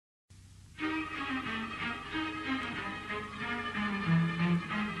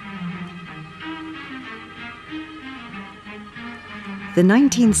The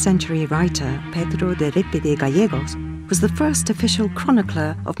 19th century writer Pedro de Lope de Gallegos was the first official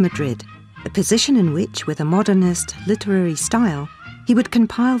chronicler of Madrid, a position in which, with a modernist literary style, he would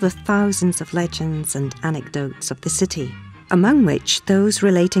compile the thousands of legends and anecdotes of the city, among which those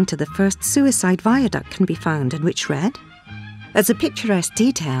relating to the first suicide viaduct can be found, and which read, "As a picturesque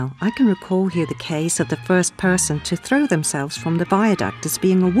detail, I can recall here the case of the first person to throw themselves from the viaduct as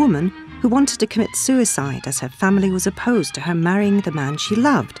being a woman who wanted to commit suicide as her family was opposed to her marrying the man she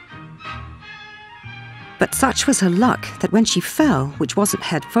loved. But such was her luck that when she fell, which wasn't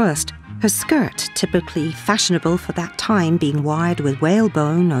head first, her skirt, typically fashionable for that time being wired with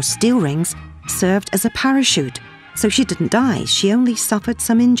whalebone or steel rings, served as a parachute. So she didn't die, she only suffered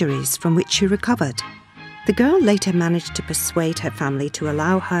some injuries from which she recovered. The girl later managed to persuade her family to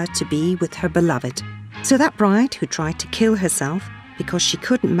allow her to be with her beloved. So that bride, who tried to kill herself because she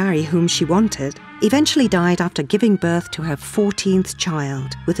couldn't marry whom she wanted, eventually died after giving birth to her 14th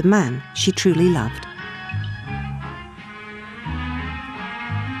child with a man she truly loved."